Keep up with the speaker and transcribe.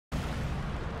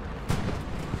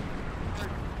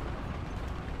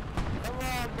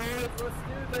let's do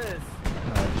this.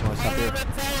 Alright, just wanna stop Follow here. the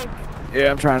tank.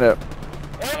 Yeah, I'm trying to.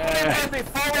 Everybody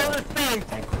follow the tank.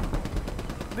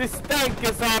 This tank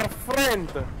is our friend.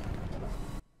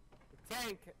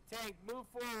 Tank, move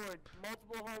forward.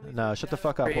 Multiple homies. No, shut the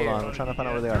fuck up. Hold on. I'm trying to find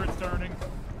out where they are.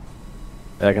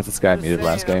 Yeah, I got this guy muted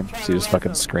last game. So he just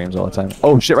fucking screams all the time.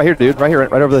 Oh shit, right here, dude. Right here,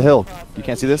 right over the hill. You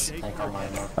can't see this?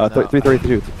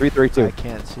 332. 332. I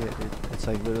can't see it, dude. It's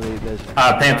like literally there's.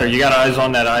 Panther, you got eyes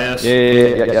on that IS?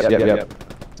 Yeah.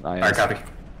 Alright, copy.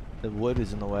 The wood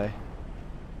is in the way.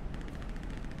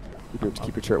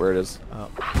 Keep your turret where it is. Oh.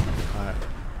 Alright.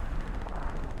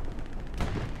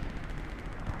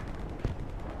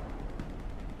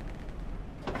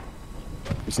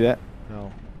 You see that?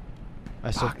 No.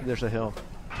 I still. There's a hill.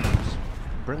 Just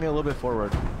bring me a little bit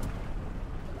forward.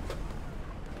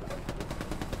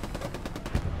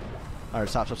 Alright,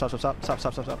 stop. I'm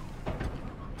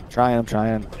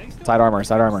trying. Side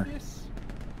armor.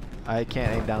 I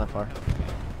can't aim down that far.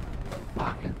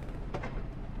 Fuck.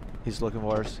 He's looking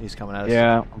for us. He's coming at us.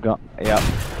 Yeah, I'm going. Yeah.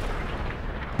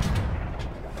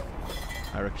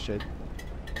 I ricocheted.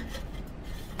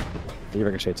 You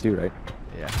ricochet too, right?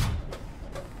 Yeah.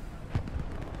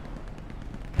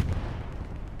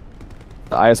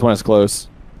 The IS-1 is close.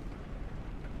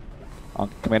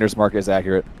 Commander's mark is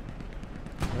accurate.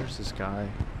 Where's this guy?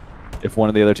 If one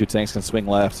of the other two tanks can swing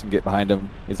left and get behind him,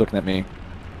 he's looking at me.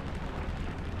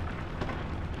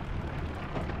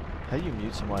 How do you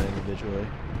mute someone individually?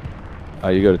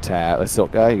 You go to tab. The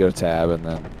silk guy, you go to tab and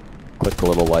then click the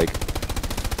little like.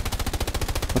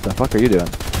 What the fuck are you doing?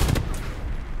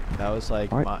 That was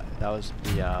like What? that was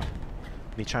the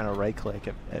me trying to right click.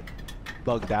 It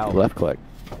bugged out. Left click.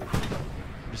 I'm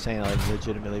just saying, like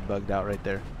legitimately bugged out right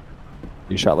there.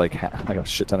 You shot like a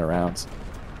shit ton of rounds.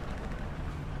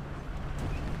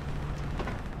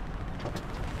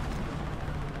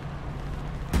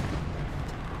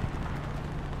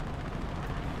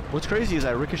 What's crazy is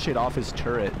I ricocheted off his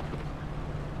turret.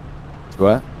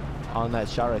 What? On that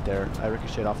shot right there, I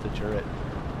ricocheted off the turret.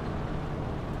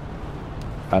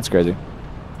 That's crazy.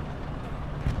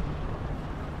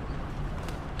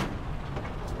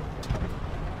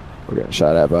 We're getting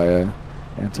shot at by a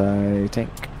anti-tank.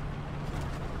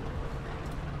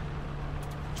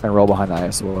 Trying to roll behind the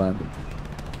IS-1.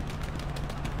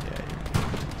 Yeah.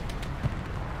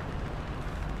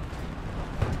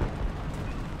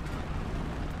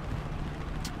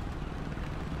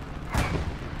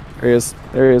 There he is.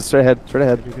 There he is. Straight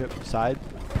ahead. Side.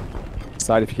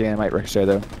 Side if you can. Might ricochet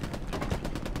though.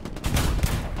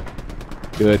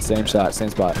 Good. Same shot. Same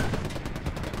spot.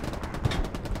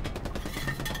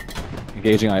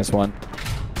 Engaging IS-1.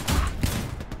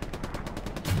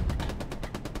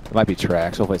 It might be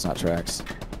tracks. Hopefully it's not tracks.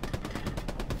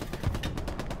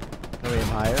 Can we aim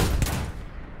higher?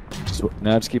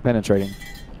 Just keep penetrating.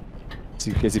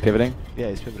 Is he pivoting? Yeah,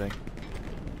 he's pivoting.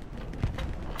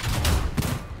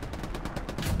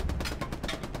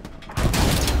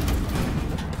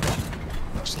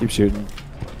 Just keep shooting.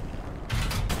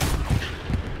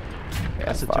 Yeah,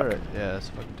 That's a fuck. turret. Yeah, that's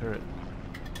a fucking turret.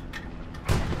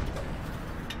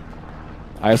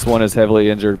 IS-1 is heavily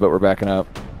injured, but we're backing up.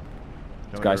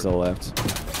 This No, guy's to the left.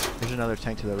 There's another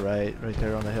tank to the right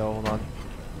there on the hill. Hold on.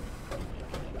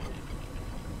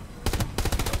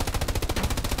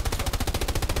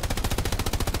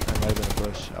 That might have been a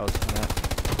bush. I was looking at.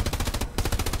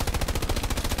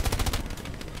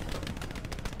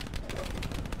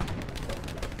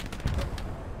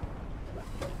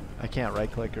 I can't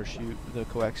right click or shoot the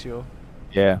coaxial.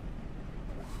 Yeah.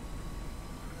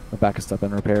 The back is stuff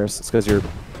in repairs. It's because we're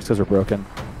broken.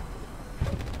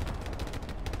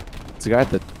 It's a guy at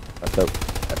the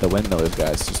windmill. Those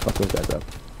guys, just fuck those guys up.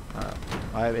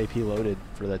 I have AP loaded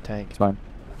for that tank. It's fine.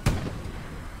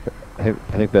 I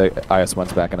think the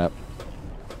IS-1's backing up.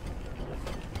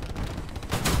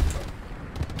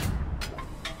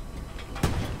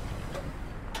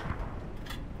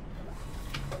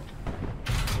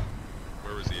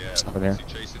 Where was he at? Over there. Is he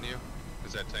chasing you?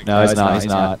 Is that tank? No, he's not. He's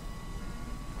not.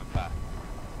 Okay.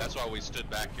 That's why we stood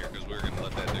back here, because we were going to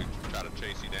let that dude try to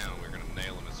chase you down. We were going to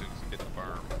nail him as soon as he hit the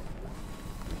berm.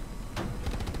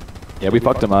 Yeah, we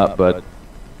fucked him up, but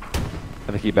I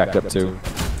think he backed up too.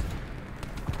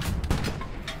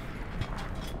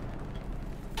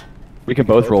 We can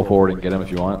both roll forward and get him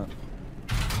if you want.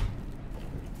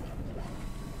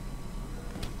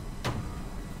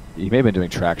 He may have been doing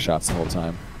track shots the whole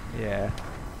time. Yeah.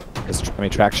 I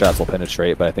mean, track shots will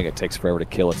penetrate, but I think it takes forever to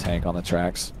kill a tank on the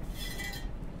tracks.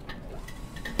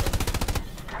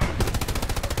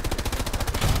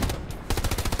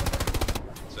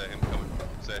 Is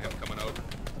that him coming over?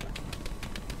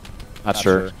 Not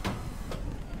sure.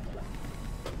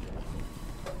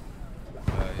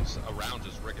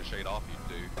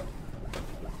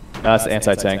 That's the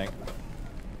anti-tank.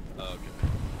 Oh, okay.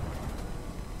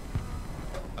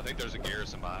 I think there's a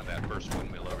garrison behind that first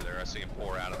windmill over there. I see him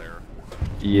pour out of there.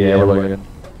 Yeah, we're looking.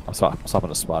 I'm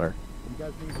stopping a spotter.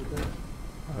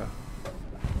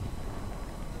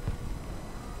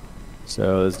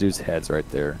 So this dude's head's right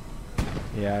there.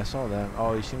 Yeah, I saw them.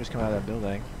 Oh, you see him just come out of that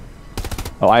building.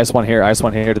 Oh, IS-1 here.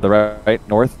 IS-1 here to the right,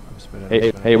 north. I'm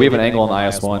spinning, Hey, we have an angle on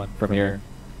IS-1 from here.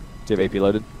 Do you have AP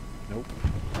loaded? Nope.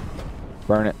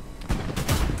 Burn it.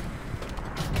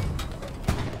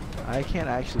 I can't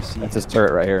actually see. That's his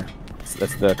turret right here.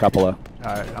 That's the cupola.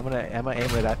 Alright, I'm gonna aim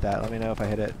right at that. Let me know if I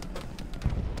hit it.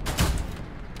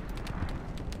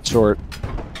 Short.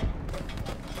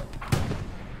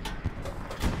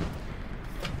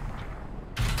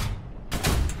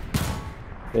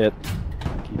 Hit.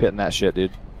 Keep hitting that shit,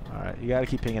 dude. Alright, you gotta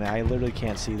keep pinging it. I literally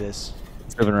can't see this.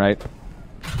 It's moving right.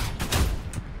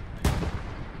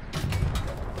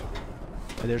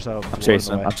 There's a. I'm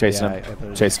chasing him. I'm chasing him.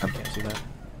 I Chasing him. can't see that.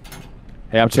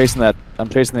 Hey, I'm chasing that. I'm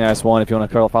chasing the IS-1 if you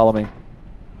want to follow me.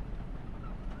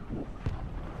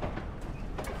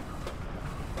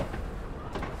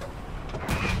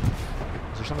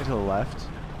 Is there something to the left?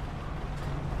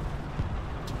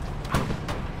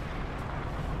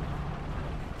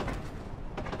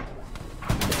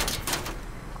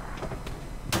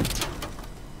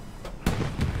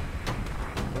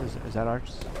 What is it? Is that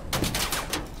ours?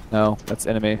 No, that's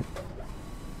enemy.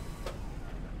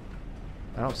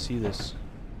 I don't see this.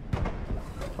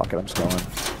 Fuck it, I'm just going.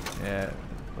 Yeah,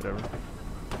 whatever.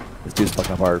 This dude's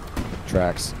fucking up our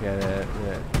tracks. Yeah,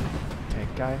 the tank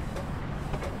guy.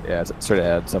 Yeah, it's straight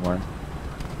ahead somewhere.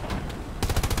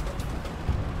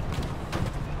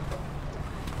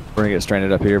 We're gonna get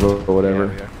stranded up here, but whatever.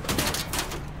 Yeah, we are.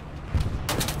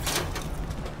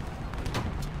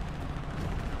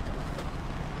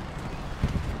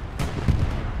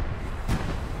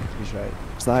 He's right.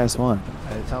 It's the IS-1.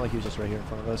 It sounded like he was just right here in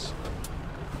front of us.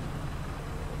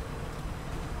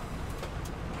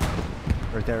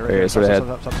 Right there, right There he there. is, straight ahead.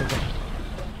 Stop.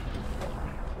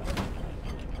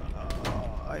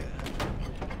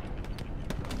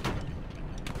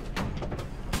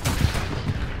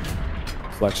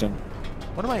 Reflection.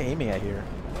 What am I aiming at here?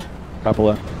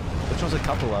 Cupola. Which one's a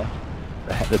cupola?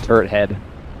 The turret head.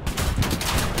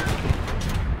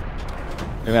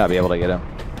 We may not be able to get him.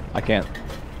 I can't.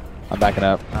 I'm backing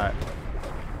up. Alright.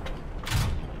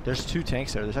 There's 2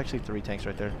 tanks there. There's actually 3 tanks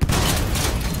right there.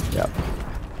 Yep.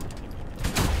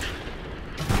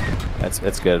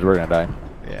 It's good. We're gonna die.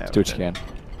 Yeah. Do what you can.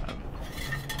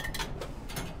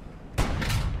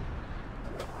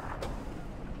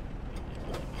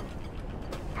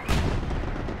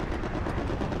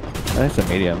 I think it's a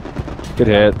medium. Good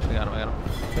hit. I got him.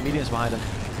 The medium's behind him.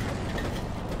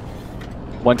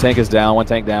 One tank is down. One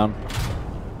tank down.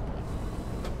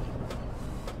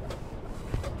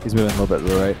 He's moving a little bit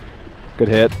to the right. Good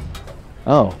hit.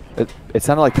 Oh, it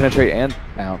sounded like penetrate and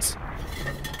bounce.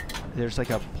 There's like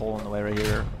a pole in the way right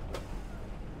here.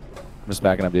 I'm just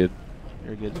backing up, dude.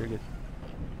 You're good. Good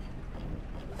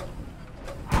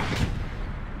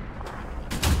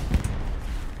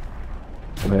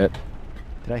hit.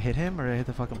 Did I hit him or did I hit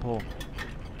the fucking pole?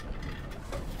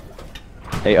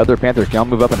 Hey, other Panther, can y'all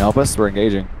move up and help us? We're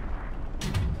engaging.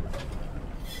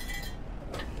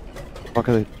 Fuck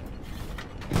are they?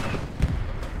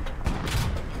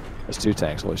 There's 2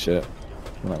 tanks. Holy shit.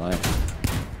 I'm not lying.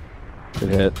 Good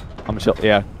hit. I'm gonna chill.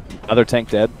 Yeah. Other tank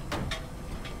dead.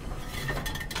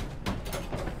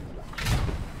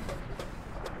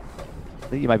 I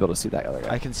think you might be able to see that other guy.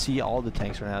 I can see all the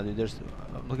tanks right now, dude.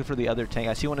 I'm looking for the other tank.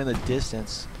 I see one in the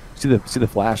distance. See the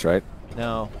flash, right?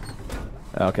 No.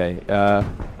 Okay.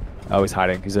 Oh, he's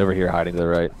hiding. He's over here hiding to the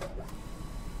right.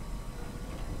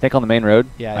 Tank on the main road.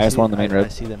 Yeah, I see one on the main road. I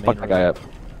see the main Fuck road. that guy up.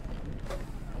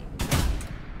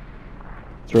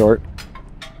 Short.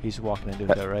 He's walking into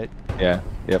it though, right? Yeah.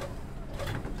 Yep.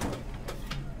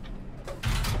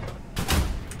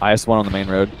 IS-1 on the main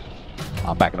road.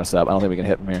 I'm backing us up. I don't think we can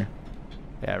hit him here.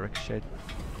 Yeah, ricochet.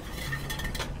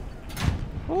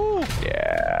 Ooh.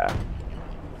 Yeah.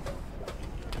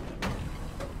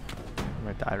 I'm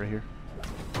gonna die right here.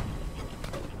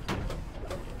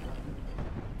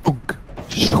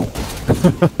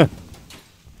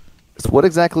 So what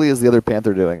exactly is the other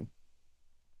Panther doing?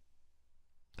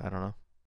 I don't know.